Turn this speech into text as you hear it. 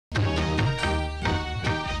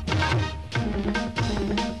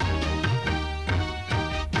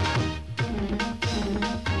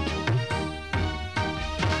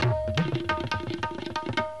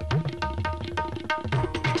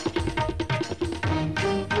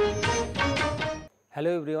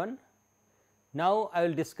Hello everyone. Now I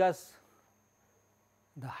will discuss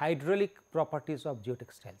the hydraulic properties of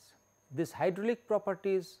geotextiles. These hydraulic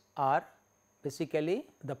properties are basically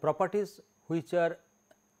the properties which are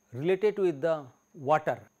related with the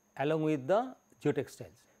water along with the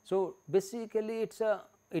geotextiles. So, basically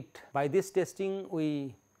it by this testing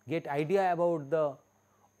we get idea about the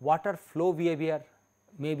water flow behavior,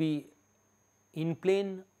 maybe in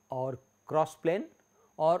plane or cross plane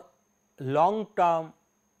or long term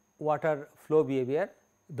water flow behavior.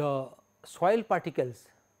 The soil particles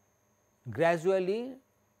gradually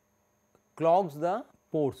clogs the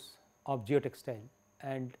pores of geotextile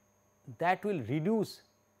and that will reduce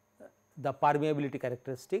the permeability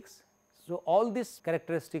characteristics. So, all these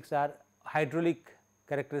characteristics are hydraulic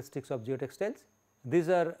characteristics of geotextiles. These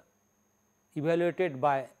are evaluated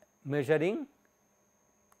by measuring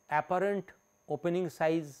apparent opening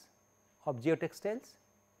size of geotextiles,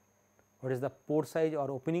 what is the pore size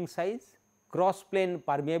or opening size, cross plane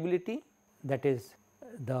permeability, that is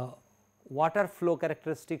the water flow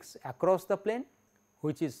characteristics across the plane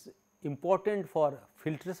which is important for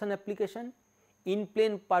filtration application, in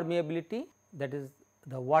plane permeability, that is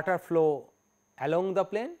the water flow along the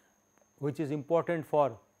plane which is important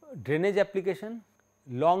for drainage application,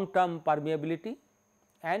 long term permeability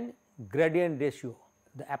and gradient ratio.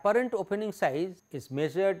 The apparent opening size is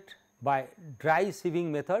measured by dry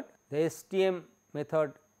sieving method, the STM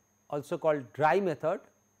method also called dry method,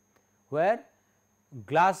 where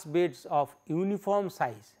glass beads of uniform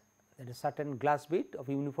size, that is certain glass bead of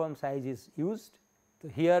uniform size is used. So,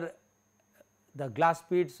 here the glass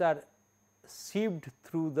beads are sieved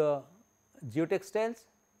through the geotextiles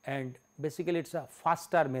and basically it is a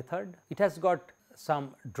faster method. It has got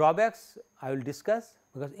some drawbacks I will discuss,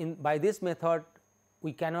 because by this method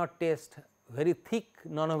we cannot test very thick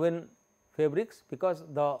nonwoven fabrics, because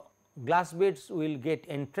the glass beads will get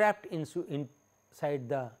entrapped inside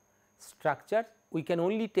the structure. We can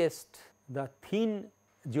only test the thin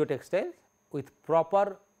geotextile with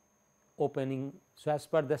proper opening. So, as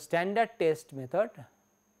per the standard test method,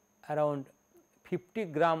 around 50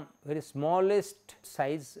 gram very smallest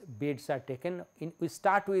size beads are taken. We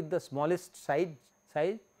start with the smallest size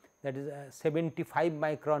that is 75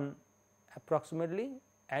 micron approximately,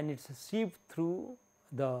 and it is sieved through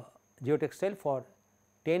the geotextile for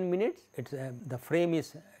 10 minutes. It's the frame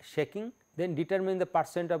is shaking, then determine the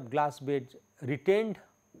percent of glass beads retained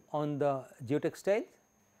on the geotextile,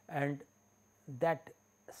 and that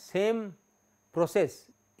same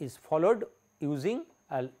process is followed using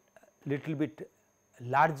a little bit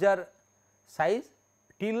larger size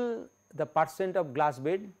till the percent of glass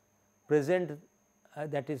bead present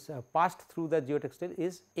that is passed through the geotextile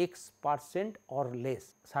is X percent or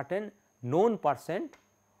less, certain known percent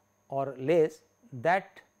or less,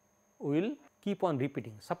 that will keep on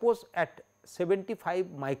repeating. Suppose at 75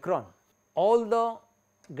 micron all the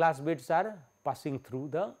glass beads are passing through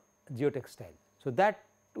the geotextile. So, that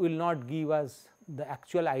will not give us the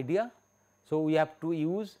actual idea. So, we have to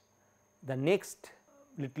use the next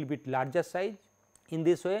little bit larger size. In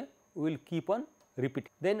this way we will keep on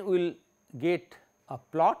repeating. Then we will get a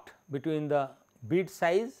plot between the bead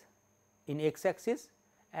size in x axis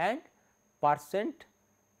and percent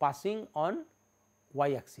passing on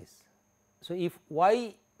y axis. So, if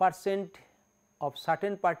y percent of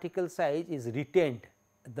certain particle size is retained,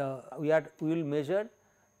 we will measure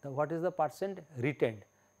what is the percent retained.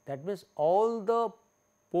 That means, all the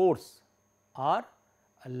pores are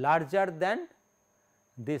larger than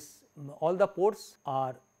this, all the pores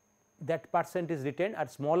are that percent is retained are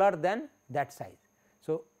smaller than that size.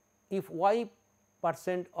 So, if y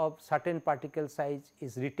percent of certain particle size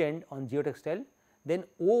is retained on geotextile, then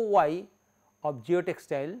OY of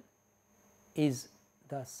geotextile is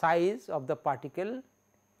the size of the particle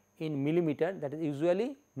in millimeter, that is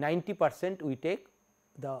usually 90% we take,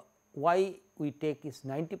 the y we take is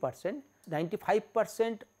 90%,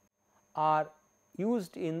 95% are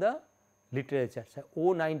used in the literature. So,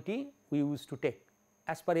 O90 we used to take.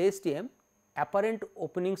 As per STM, apparent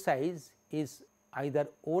opening size is either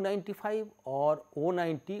O95 or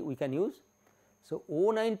O90 we can use. So,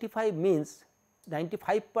 O95 means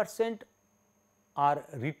 95% are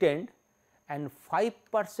retained and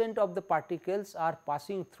 5% of the particles are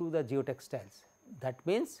passing through the geotextiles. That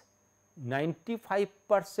means,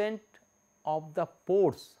 95% of the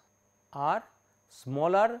pores are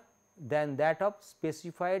smaller than that of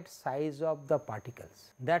specified size of the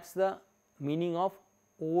particles. That is the meaning of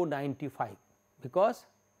O95, because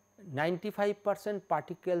 95%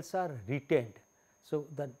 particles are retained. So,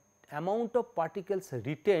 the amount of particles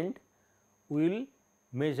retained will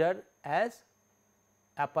measure as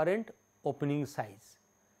apparent opening size.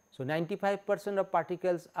 So, 95% of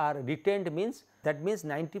particles are retained means, that means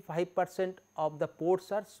 95% of the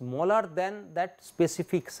pores are smaller than that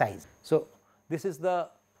specific size. So, this is the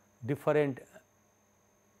different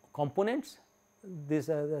components. These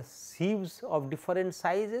are the sieves of different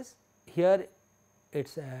sizes. Here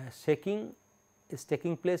its shaking is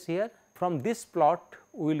taking place here. From this plot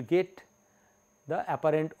we will get the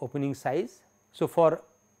apparent opening size. So, for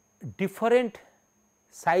different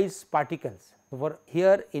size particles, for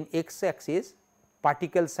here in x axis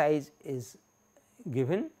particle size is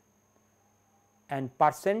given and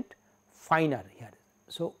percent finer here.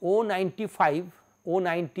 So,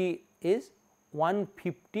 O90 is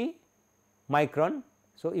 150 micron.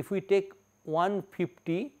 So, if we take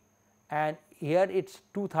 150 and here it is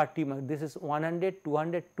 230, this is 100,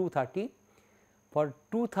 200, 230. For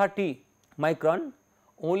 230 micron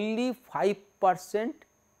only 5%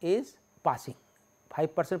 is passing,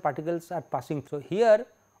 5% particles are passing. So, here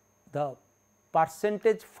the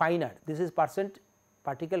percentage finer, this is percent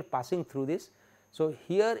particle passing through this. So,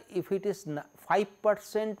 here if it is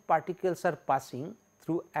 5% particles are passing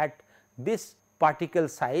through at this particle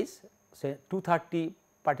size, say 230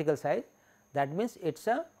 particle size, that means it is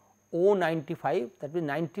a O95, that means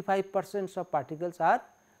 95% of particles are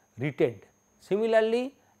retained.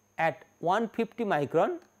 Similarly, at 150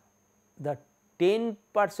 micron the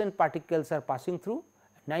 10% particles are passing through,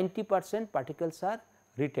 90% particles are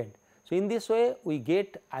retained. So, in this way we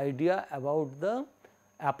get idea about the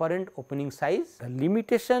apparent opening size. The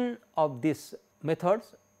limitation of this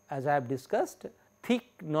methods, as I have discussed, thick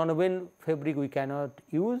non-woven fabric we cannot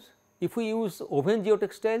use. If we use woven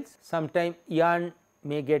geotextiles, sometime yarn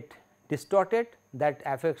may get distorted, that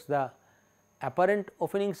affects the apparent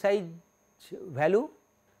opening size value.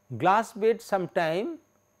 Glass bead sometime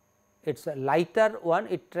it is a lighter one,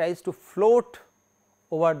 it tries to float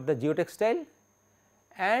over the geotextile,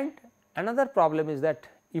 and another problem is that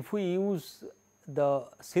if we use the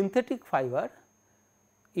synthetic fiber,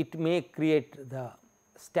 it may create the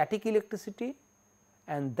static electricity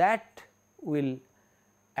and that will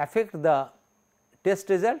affect the test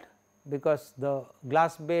result, because the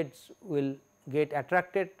glass beads will get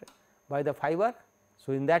attracted by the fiber.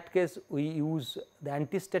 So, in that case we use the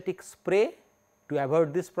anti-static spray to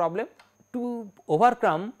avoid this problem. To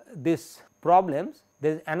overcome these problems,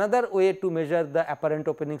 there is another way to measure the apparent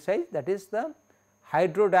opening size, that is the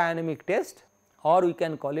hydrodynamic test, or we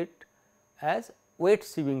can call it as wet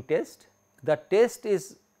sieving test. The test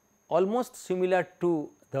is almost similar to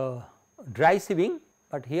the dry sieving,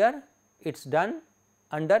 but here it is done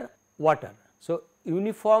under water. So,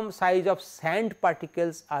 uniform size of sand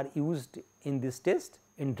particles are used in this test.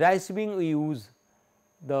 In dry sieving we use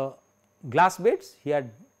the glass beads, here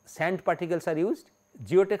sand particles are used.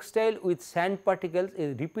 Geotextile with sand particles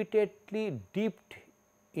is repeatedly dipped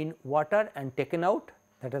in water and taken out,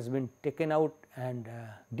 that has been taken out and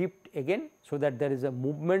dipped again, so that there is a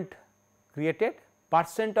movement created.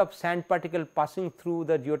 Percent of sand particle passing through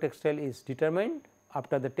the geotextile is determined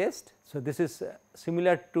after the test. So, this is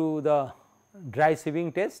similar to the dry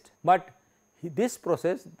sieving test, but this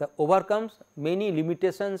process overcomes many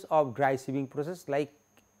limitations of dry sieving process, like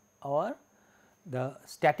the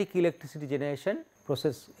static electricity generation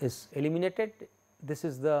process is eliminated. This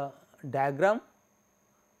is the diagram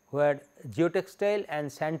where geotextile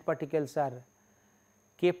and sand particles are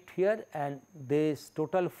kept here, and this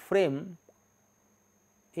total frame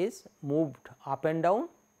is moved up and down,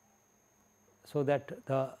 so that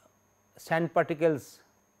the sand particles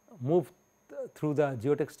move through the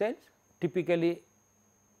geotextiles. Typically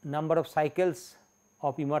number of cycles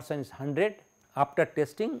of immersion is 100. After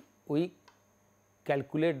testing we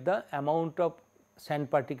calculate the amount of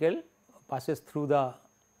sand particle passes through the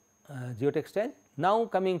geotextile. Now,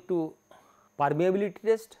 coming to permeability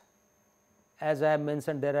test, as I have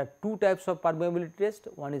mentioned, there are two types of permeability test.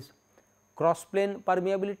 One is cross plane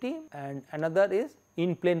permeability and another is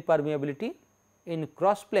in plane permeability. In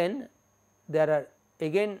cross plane there are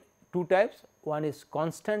again two types, one is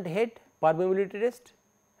constant head permeability test,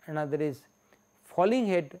 another is falling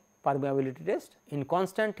head permeability test. In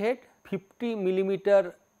constant head 50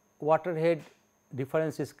 millimeter water head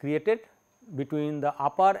difference is created between the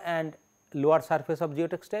upper and lower surface of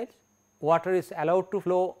geotextiles. Water is allowed to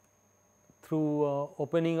flow through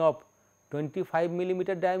opening of 25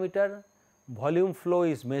 millimeter diameter, volume flow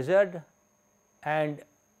is measured, and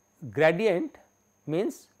gradient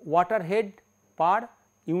means water head per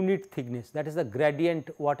unit thickness, that is the gradient,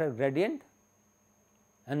 water gradient,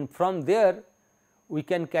 and from there we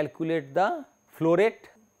can calculate the flow rate.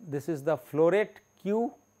 This is the flow rate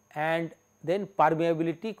Q, and then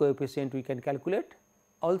permeability coefficient we can calculate.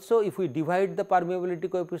 also if we divide the permeability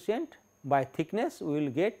coefficient by thickness, we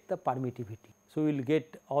will get the permittivity. So, we will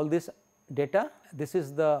get all this data. This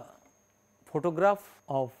is the photograph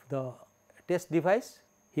of the test device.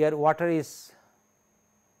 Here water is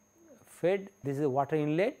fed, this is a water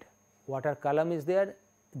inlet, water column is there,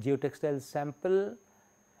 geotextile sample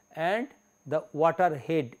and the water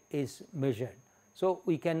head is measured. So,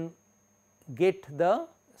 we can get the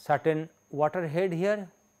certain water head here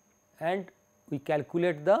and we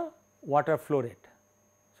calculate the water flow rate.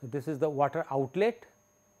 So, this is the water outlet.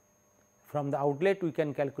 From the outlet we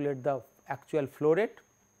can calculate the actual flow rate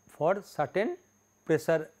for certain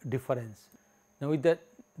pressure difference. Now, with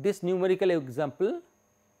this numerical example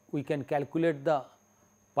we can calculate the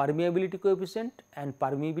permeability coefficient and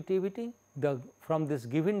permittivity. From this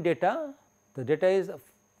given data, the data is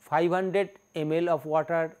 500 ml of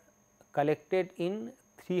water collected in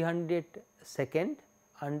 300 second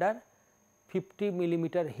under 50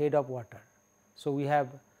 millimeter head of water. So, we have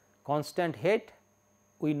constant head,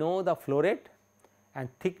 we know the flow rate and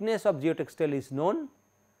thickness of geotextile is known,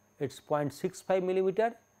 it is 0.65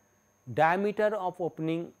 millimeter, diameter of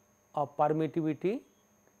opening of permittivity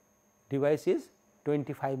device is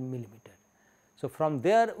 25 millimeter. So, from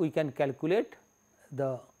there we can calculate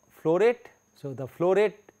the flow rate. So, the flow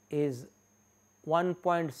rate is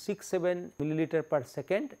 1.67 milliliter per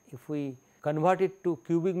second. If we convert it to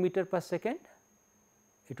cubic meter per second,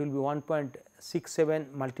 it will be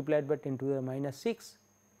 1.67 multiplied by 10 to the minus 6.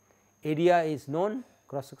 Area is known,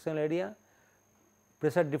 cross sectional area,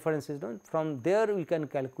 pressure difference is known. From there we can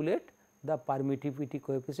calculate the permittivity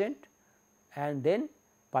coefficient and then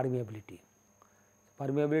permeability.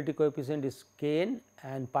 Permeability coefficient is Kn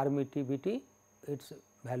and permittivity, its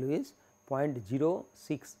value is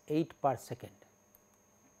 0.068 per second.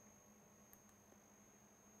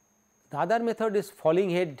 The other method is falling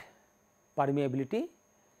head permeability.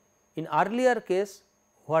 In earlier case,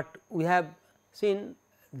 what we have seen,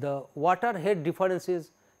 the water head difference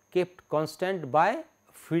is kept constant by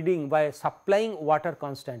feeding, by supplying water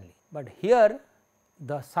constantly, but here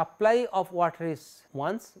the supply of water is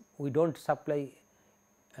once, we do not supply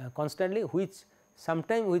constantly, which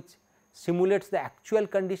sometimes simulates the actual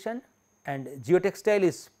condition, and geotextile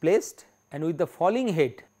is placed and with the falling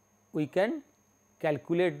head we can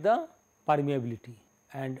calculate the permeability,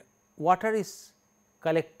 and water is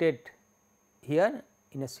collected here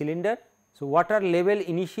in a cylinder. So, water level,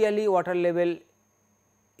 initially water level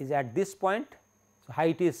is at this point, so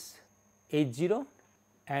height is H0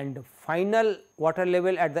 and final water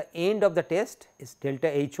level at the end of the test is delta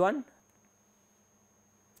H1.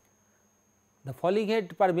 The falling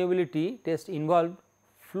head permeability test involved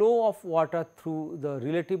flow of water through the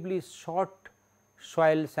relatively short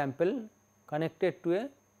soil sample connected to a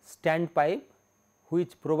standpipe,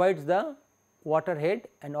 which provides the water head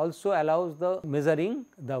and also allows the measuring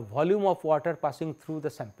the volume of water passing through the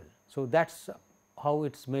sample. So, that is how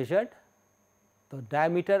it is measured. The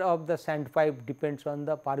diameter of the sandpipe depends on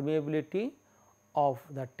the permeability of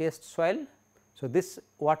the test soil. So, this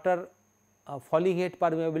water falling head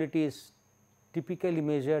permeability is typically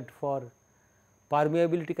measured for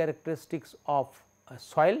permeability characteristics of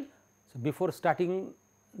soil. So, before starting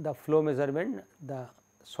the flow measurement, the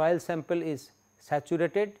soil sample is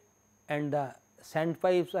saturated and the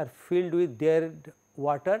sandpipes are filled with their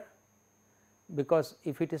water, because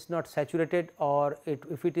if it is not saturated or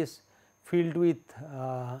if it is filled with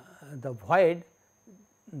the void,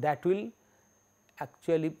 that will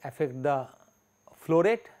actually affect the flow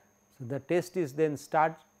rate. So, the test is then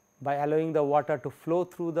start by allowing the water to flow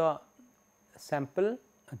through the sample.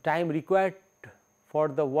 Time required for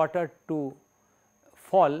the water to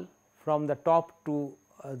fall from the top to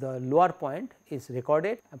the lower point is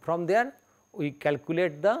recorded, and from there we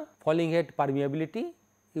calculate the falling head permeability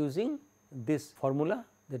using this formula,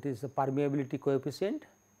 that is the permeability coefficient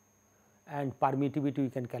and permittivity we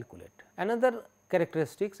can calculate. Another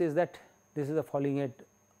characteristics is that this is the falling head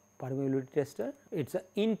permeability tester. It is an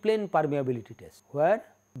in plane permeability test, where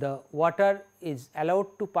the water is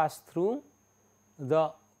allowed to pass through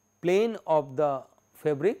the plane of the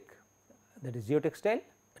fabric, that is geotextile.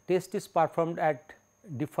 Test is performed at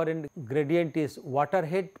different gradient is water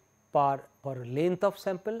head per length of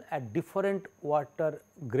sample, at different water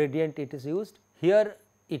gradient it is used. Here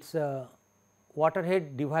it is a water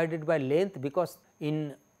head divided by length, because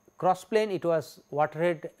in cross plane it was water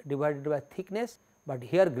head divided by thickness, but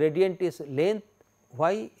here gradient is length.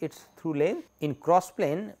 Why it is through length? In cross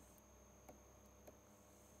plane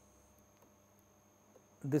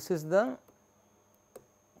this is the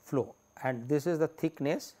flow and this is the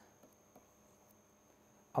thickness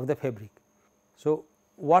of the fabric. So,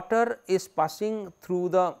 water is passing through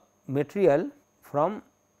the material from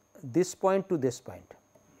this point to this point,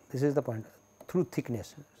 this is the point through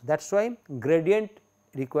thickness. That is why gradient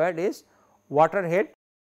required is water head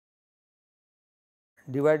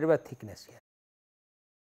divided by thickness here,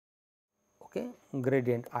 okay,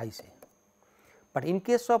 gradient I say. But in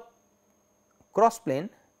case of cross plane,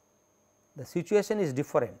 the situation is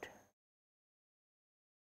different.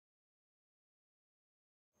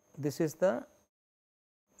 This is the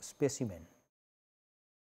specimen.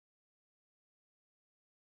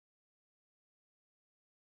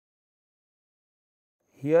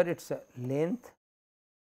 Here it is a length,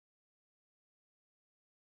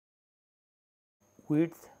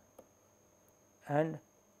 width, and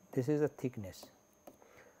this is the thickness.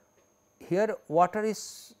 Here water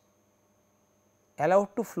is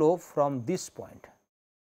allowed to flow from this point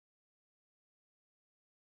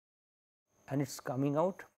and it is coming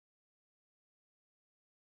out.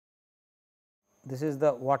 This is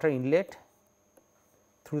the water inlet,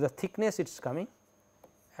 through the thickness it is coming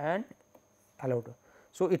and allowed to.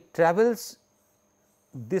 So, it travels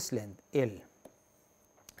this length L,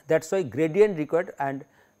 that is why gradient required, and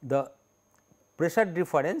the pressure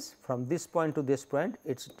difference from this point to this point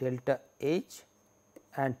it is delta H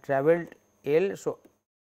and travelled L. So,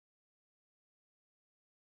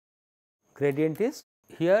 gradient is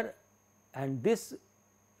here, and this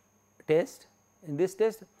test, in this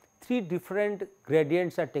test 3 different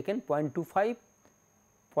gradients are taken, 0.25,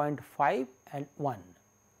 0.5 and 1.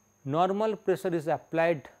 Normal pressure is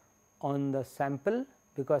applied on the sample,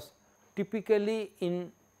 because typically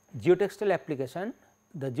in geotextile application,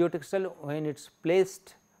 the geotextile when it is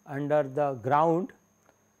placed under the ground,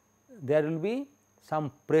 there will be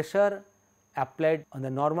some pressure applied on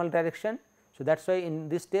the normal direction. So, that is why in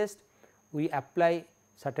this test we apply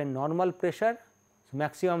certain normal pressure. So,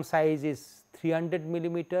 maximum size is 300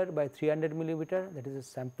 millimeter by 300 millimeter, that is a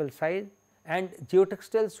sample size, and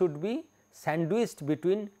geotextile should be sandwiched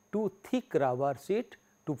between 2 thick rubber sheet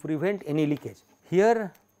to prevent any leakage.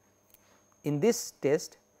 Here in this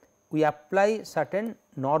test we apply certain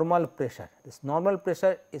normal pressure. This normal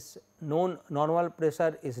pressure is known, normal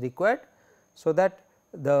pressure is required, so that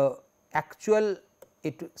the actual,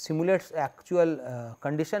 it simulates actual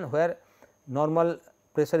condition where normal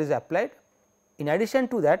pressure is applied. In addition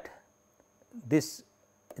to that, this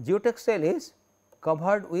geotextile is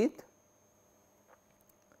covered with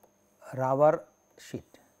rubber sheet,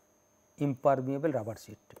 impermeable rubber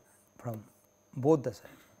sheet from both the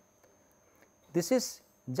sides. This is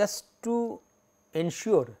just to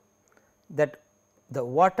ensure that the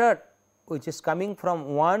water which is coming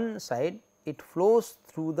from one side, it flows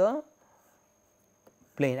through the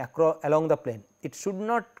plane, across along the plane. It should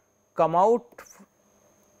not come out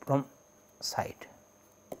from side,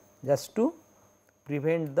 just to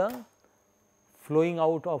prevent the flowing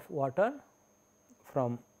out of water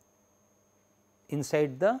from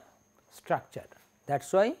inside the structure. That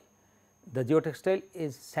is why the geotextile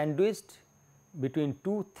is sandwiched between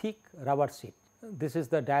 2 thick rubber sheet. This is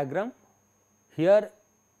the diagram. Here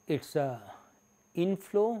it is a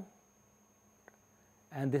inflow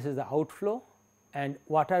and this is the outflow, and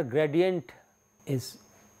water gradient is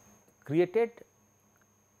created.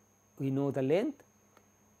 We know the length,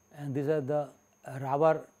 and these are the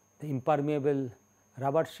rubber, the impermeable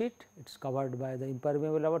rubber sheet, it is covered by the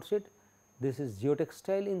impermeable rubber sheet. This is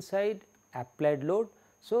geotextile inside, applied load.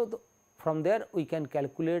 So, from there we can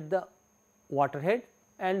calculate the water head,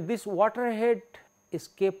 and this water head is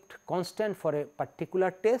kept constant for a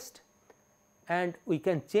particular test, and we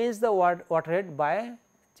can change the water head by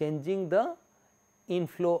changing the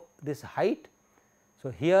inflow, this height. So,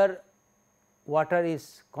 here water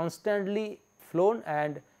is constantly flown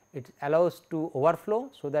and it allows to overflow,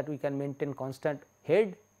 so that we can maintain constant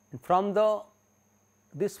head. And from the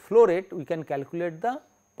this flow rate we can calculate the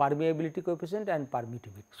permeability coefficient and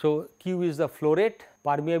permittivity. So, Q is the flow rate,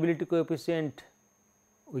 permeability coefficient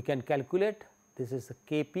we can calculate, this is the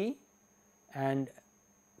Kp, and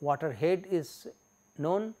water head is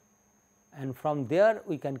known, and from there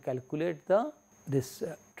we can calculate the this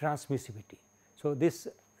transmissivity. So, this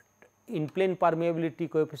in plane permeability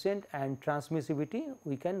coefficient and transmissivity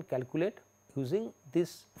we can calculate using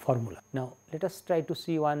this formula. Now, let us try to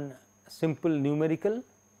see one simple numerical.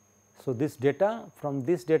 So, this data, from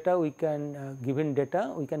this data we can given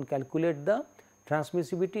data we can calculate the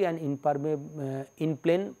transmissivity and in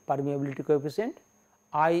plane permeability coefficient.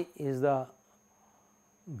 I is the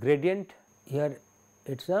gradient, here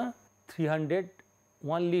it is a 300,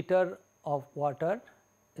 1 liter of water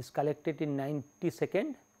is collected in 90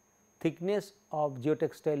 seconds. Thickness of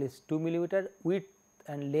geotextile is 2 millimeter, width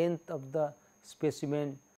and length of the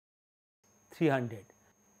specimen 300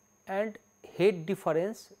 and head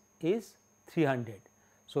difference is 300.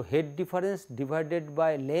 So, head difference divided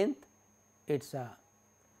by length, it is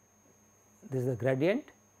this is the gradient,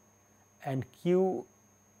 and Q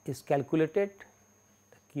is calculated,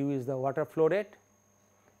 Q is the water flow rate,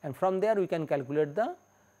 and from there we can calculate the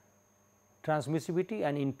transmissivity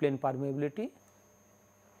and in plane permeability.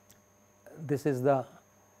 This is the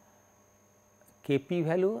Kp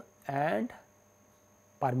value and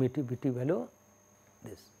permittivity value,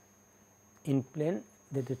 this in plane,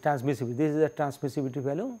 that is transmissivity, this is the transmissivity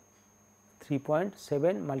value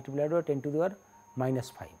 3.7 multiplied by 10 to the power minus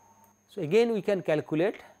 5. So, again we can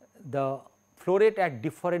calculate the flow rate at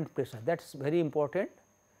different pressure, that is very important,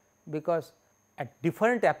 because at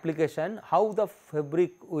different application how the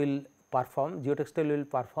fabric will perform, geotextile will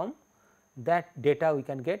perform, that data we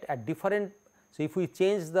can get at different. So, if we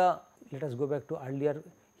change the, let us go back to earlier,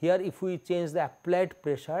 here if we change the applied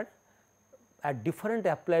pressure, at different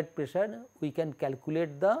applied pressure we can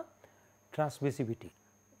calculate the transmissivity.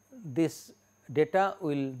 This data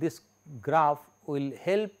will, this graph will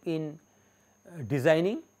help in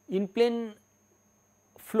designing in plane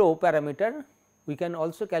flow parameter. We can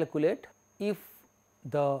also calculate if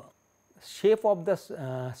the shape of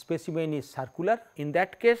the specimen is circular, in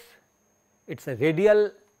that case it is a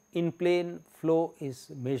radial in plane flow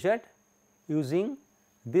is measured using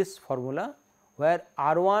this formula, where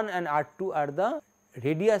R1 and R2 are the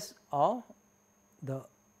radius of the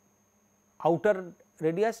outer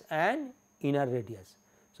radius and inner radius.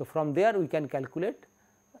 So, from there we can calculate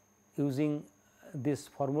using this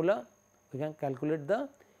formula, we can calculate the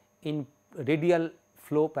in radial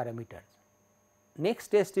flow parameters. Next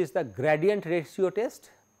test is the gradient ratio test,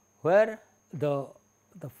 where the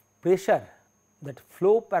pressure, that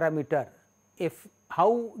flow parameter, if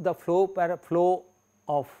how the flow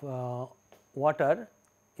of water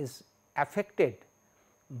is affected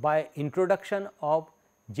by introduction of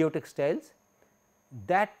geotextiles,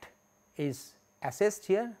 that is assessed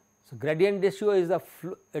here. So, gradient ratio is the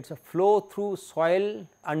it is a flow through soil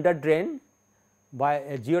under drain by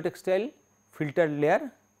a geotextile filtered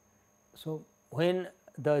layer. So, when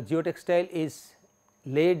the geotextile is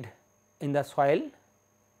laid in the soil,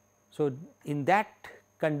 so in that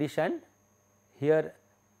condition here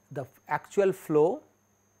the actual flow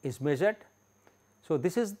is measured. So,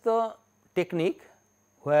 this is the technique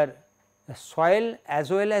where the soil as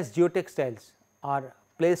well as geotextiles are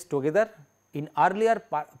placed together. In earlier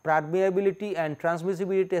permeability and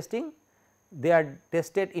transmissibility testing, they are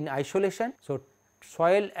tested in isolation. So,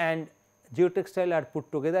 soil and geotextile are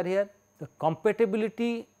put together here. The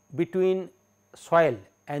compatibility between soil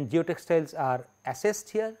and geotextiles are assessed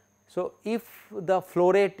here. So, if the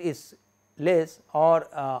flow rate is less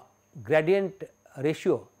or gradient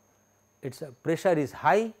ratio, its pressure is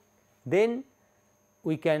high, then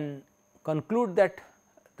we can conclude that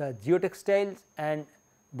the geotextiles and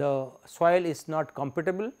the soil is not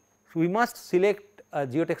compatible. So, we must select a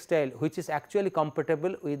geotextile which is actually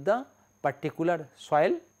compatible with the particular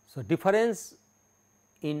soil. So, difference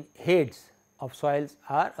in heads of soils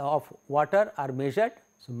are of water are measured.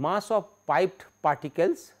 So, mass of piped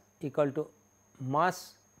particles equal to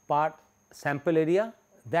mass per sample area,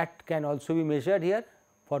 that can also be measured here.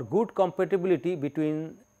 For good compatibility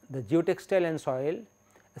between the geotextile and soil,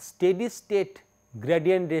 a steady state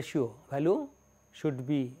gradient ratio value should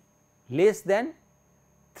be less than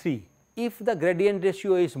 3. If the gradient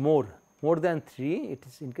ratio is more than 3, it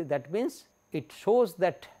is that means it shows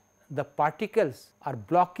that the particles are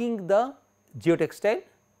blocking the geotextile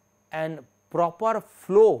and proper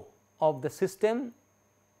flow of the system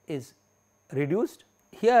is reduced.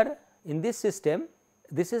 Here in this system,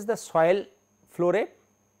 this is the soil flow rate,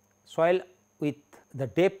 soil with the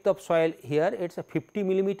depth of soil here it is a 50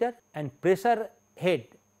 millimeter and pressure head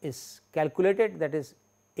is calculated, that is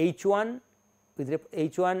H1 with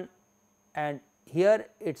H1, and here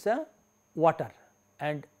it is a water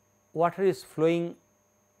and water is flowing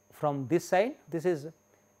from this side, this is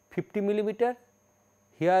 50 millimeter,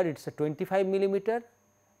 here it is a 25 millimeter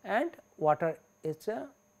and water is a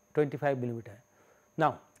 25 millimeter.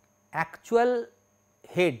 Now, actual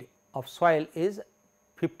head of soil is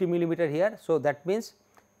 50 millimeter here. So, that means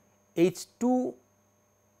H2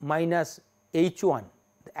 minus H1,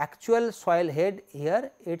 the actual soil head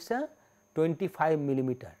here it is a 25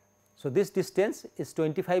 millimeter. So, this distance is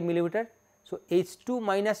 25 millimeter. So, H2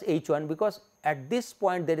 minus H1, because at this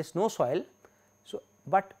point there is no soil, so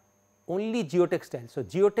but only geotextile. So,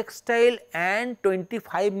 geotextile and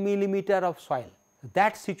 25 millimeter of soil,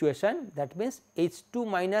 that situation, that means H2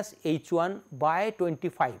 minus H1 by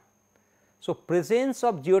 25. So, presence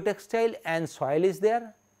of geotextile and soil is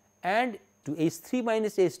there, and to H3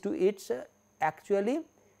 minus H2 it is actually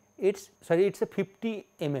it is a 50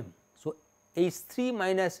 mm. So, H3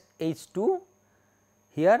 minus H2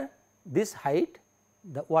 here this height,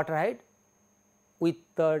 the water height with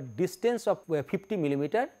the distance of 50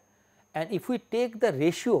 millimeter, and if we take the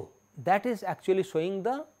ratio, that is actually showing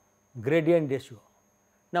the gradient ratio.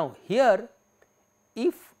 Now, here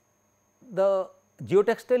if the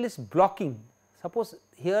geotextile is blocking, suppose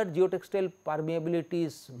here geotextile permeability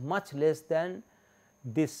is much less than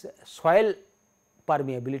this soil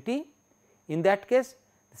permeability, in that case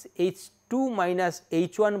this H2 minus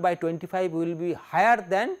H1 by 25 will be higher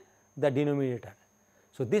than the denominator.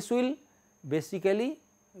 So, this will basically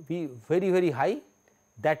be very high,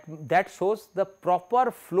 that shows the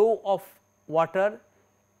proper flow of water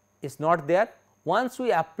is not there. Once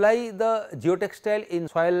we apply the geotextile in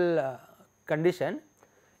soil condition,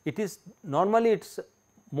 it is normally it is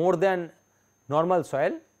more than normal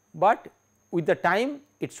soil, but with the time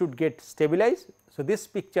it should get stabilized. So, this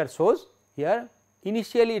picture shows here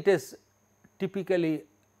initially it is typically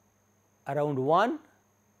around 1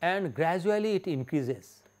 and gradually it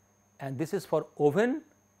increases, and this is for woven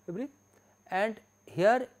fabric, and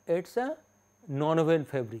here it is a non-woven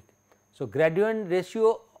fabric. So, gradient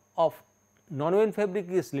ratio of non-woven fabric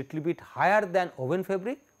is little bit higher than woven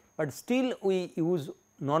fabric, but still we use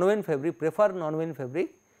non-woven fabric, prefer non-woven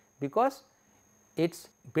fabric because its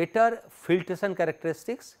better filtration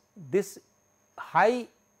characteristics. This high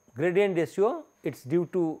gradient ratio, it is due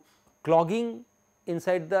to clogging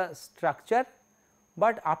inside the structure,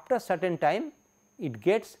 but after certain time it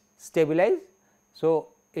gets stabilized. So,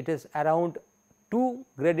 it is around 2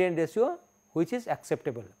 gradient ratio, which is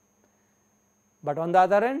acceptable. But on the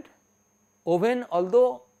other hand, woven,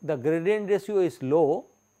 although the gradient ratio is low,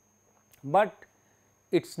 but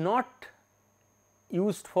it is not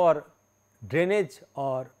used for drainage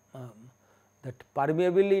or that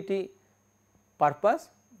permeability purpose,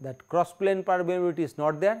 that cross plane permeability is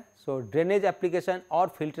not there. So, drainage application or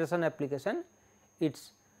filtration application it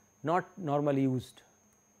is not normally used.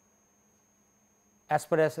 As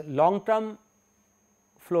far as long term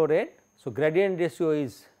flow rate, so gradient ratio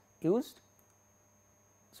is used.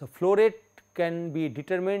 So, flow rate can be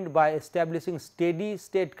determined by establishing steady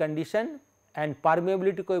state condition, and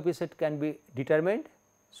permeability coefficient can be determined.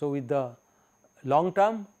 So, with the long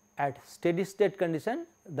term at steady state condition,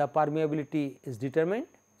 the permeability is determined.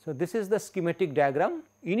 So, this is the schematic diagram.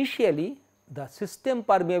 Initially the system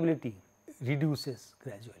permeability reduces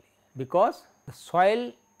gradually because the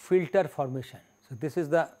soil filter formation. So, this is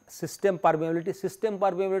the system permeability. System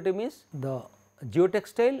permeability means the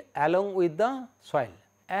geotextile along with the soil.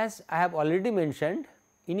 As I have already mentioned,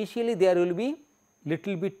 initially there will be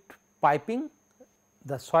little bit piping,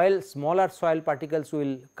 the soil, smaller soil particles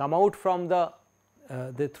will come out from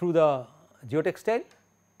through the geotextile,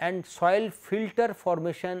 and soil filter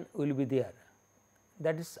formation will be there,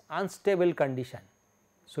 that is unstable condition.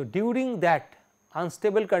 So, during that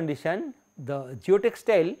unstable condition, the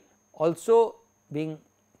geotextile also being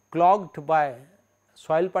clogged by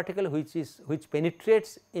soil particle which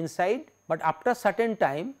penetrates inside, but after certain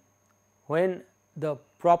time when the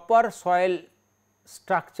proper soil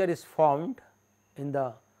structure is formed in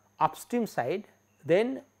the upstream side,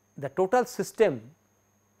 then the total system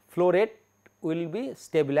flow rate will be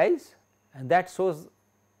stabilized, and that shows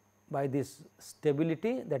by this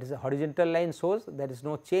stability, that is a horizontal line shows there is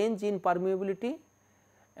no change in permeability,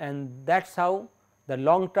 and that is how the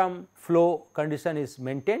long term flow condition is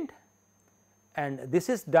maintained, and this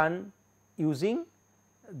is done using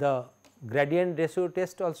the gradient ratio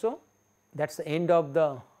test also. That is the end of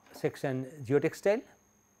the section geotextile.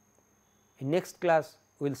 In next class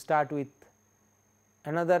we will start with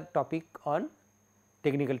another topic on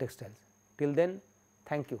technical textiles. Till then,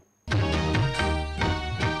 thank you.